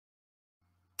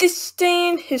This day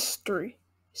in history,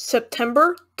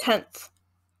 September 10th.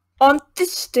 On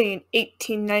this day in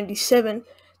 1897,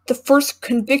 the first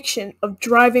conviction of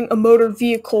driving a motor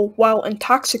vehicle while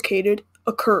intoxicated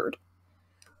occurred.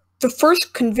 The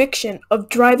first conviction of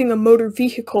driving a motor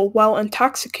vehicle while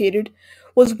intoxicated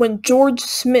was when George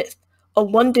Smith, a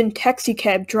London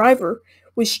taxicab driver,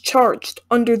 was charged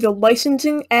under the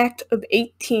Licensing Act of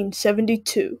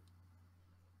 1872.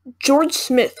 George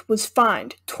Smith was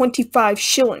fined 25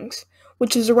 shillings,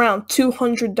 which is around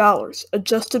 $200,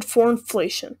 adjusted for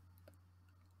inflation.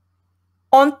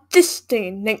 On this day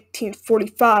in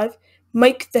 1945,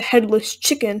 Mike the Headless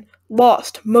Chicken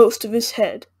lost most of his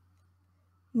head.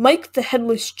 Mike the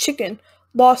Headless Chicken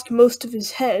lost most of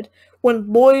his head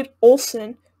when Lloyd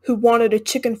Olson, who wanted a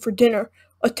chicken for dinner,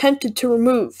 attempted to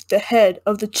remove the head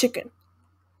of the chicken.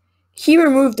 He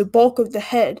removed the bulk of the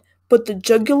head, but the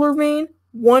jugular vein,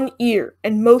 one ear,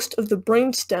 and most of the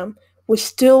brainstem was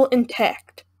still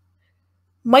intact.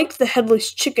 Mike the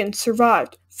Headless Chicken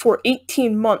survived for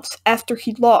 18 months after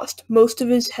he lost most of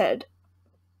his head.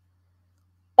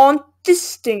 On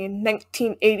this day in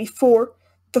 1984,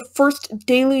 the first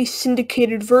daily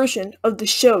syndicated version of the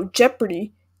show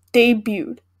Jeopardy!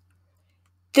 Debuted.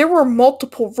 There were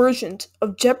multiple versions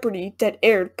of Jeopardy! That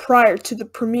aired prior to the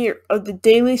premiere of the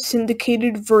daily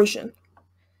syndicated version.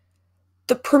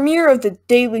 The premiere of the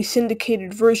daily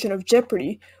syndicated version of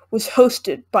Jeopardy! Was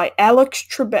hosted by Alex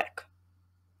Trebek.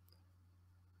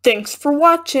 Thanks for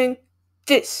watching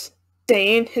This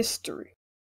Day in History.